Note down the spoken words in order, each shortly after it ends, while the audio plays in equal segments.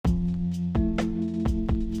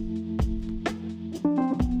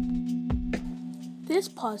This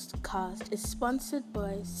podcast is sponsored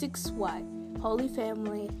by 6Y Holy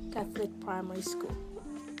Family Catholic Primary School.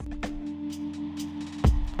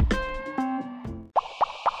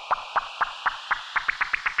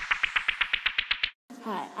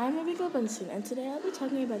 Hi, I'm Abigail Benson, and today I'll be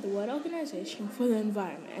talking about the World Organization for the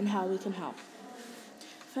Environment and how we can help.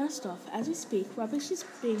 First off, as we speak, rubbish is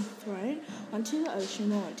being thrown onto the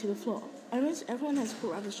ocean or onto the floor. Almost everyone has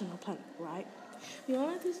put rubbish on our planet, right? We all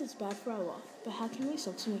know this is bad for our world, but how can we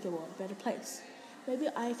stop to make the world a better place? Maybe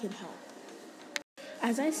I can help.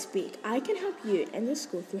 As I speak, I can help you and your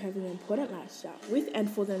school through having an important lifestyle with and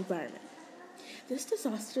for the environment. This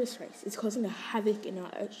disastrous race is causing a havoc in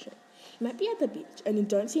our ocean. You might be at the beach and you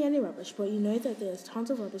don't see any rubbish, but you know that there's tons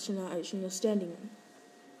of rubbish in our ocean you're standing in.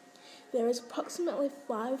 There is approximately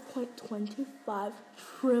 5.25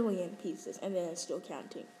 trillion pieces, and they are still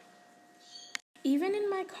counting. Even in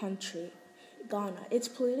my country, Ghana, it's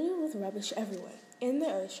polluted with rubbish everywhere in the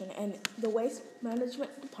ocean, and the waste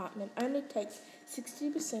management department only takes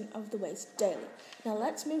 60% of the waste daily. Now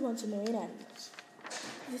let's move on to marine animals.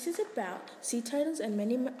 This is about sea turtles and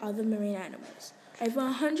many other marine animals. Over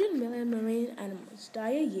 100 million marine animals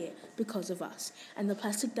die a year because of us and the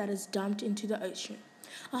plastic that is dumped into the ocean.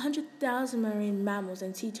 100,000 marine mammals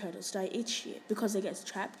and sea turtles die each year because they get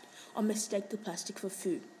trapped or mistake the plastic for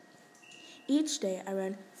food. Each day,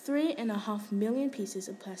 around 3.5 million pieces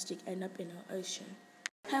of plastic end up in our ocean.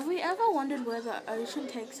 Have we ever wondered where the ocean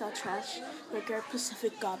takes our trash? The Great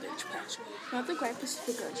Pacific Garbage Patch, not the Great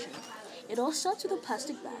Pacific Ocean. It all starts with a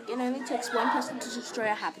plastic bag. It only takes one person to destroy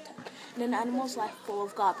a habitat and an animal's life full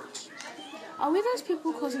of garbage. Are we those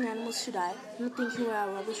people causing animals to die, not thinking where our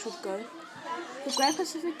rubbish would go? The Great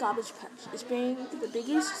Pacific Garbage Patch is being the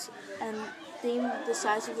biggest and being the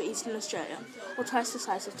size of Eastern Australia, or twice the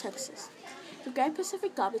size of Texas. The Great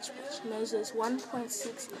Pacific Garbage Patch measures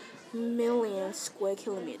 1.6 million square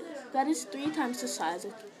kilometers. That is three times the size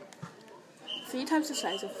of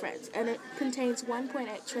France, and it contains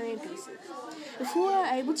 1.8 trillion pieces. If we were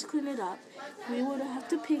able to clean it up, we would have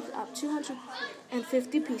to pick up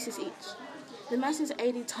 250 pieces each. The mass is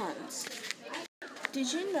 80 tons.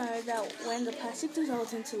 Did you know that when the plastic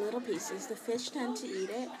dissolves into little pieces, the fish tend to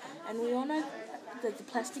eat it? And we all know that the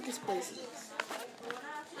plastic is poisonous.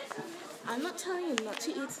 I'm not telling you not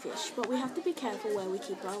to eat fish, but we have to be careful where we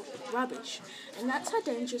keep our rubbish. And that's how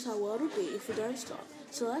dangerous our world will be if we don't stop.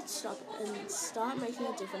 So let's stop and start making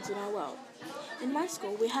a difference in our world. In my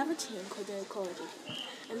school, we have a team called the Ecology,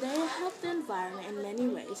 and they help the environment in many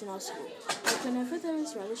ways in our school. Like whenever there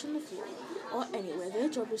is rubbish on the floor or anywhere, their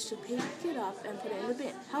job is to pick it up and put it in the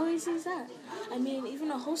bin. How easy is that? I mean,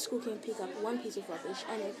 even a whole school can pick up one piece of rubbish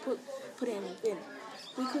and put it in the bin.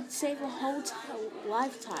 We could save a whole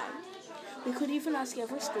lifetime. We could even ask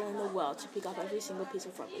every school in the world to pick up every single piece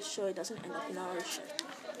of rubbish so it doesn't end up in our ocean.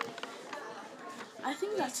 I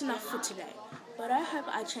think that's enough for today, but I hope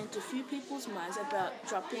I changed a few people's minds about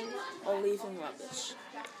dropping or leaving rubbish.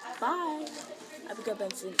 Bye! Abigail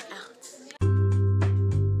Benson out.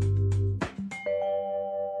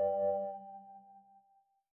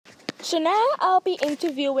 So now I'll be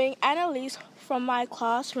interviewing Annalise from my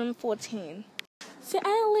classroom 14. So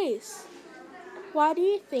Annalise, why do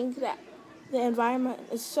you think that the environment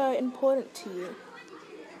is so important to you?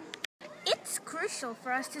 It's crucial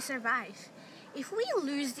for us to survive. If we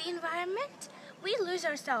lose the environment, we lose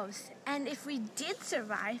ourselves. And if we did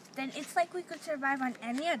survive, then it's like we could survive on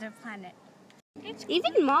any other planet.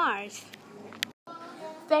 Even Mars.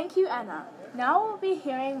 Thank you, Anna. Now we'll be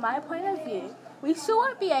hearing my point of view. We still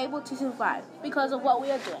won't be able to survive because of what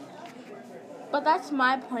we are doing. But that's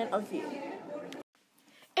my point of view.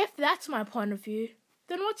 If that's my point of view,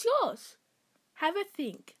 then what's yours? Have a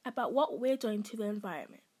think about what we're doing to the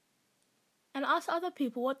environment and ask other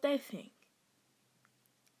people what they think.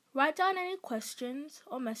 Write down any questions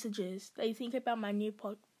or messages that you think about my new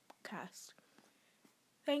podcast.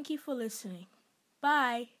 Thank you for listening.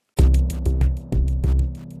 Bye.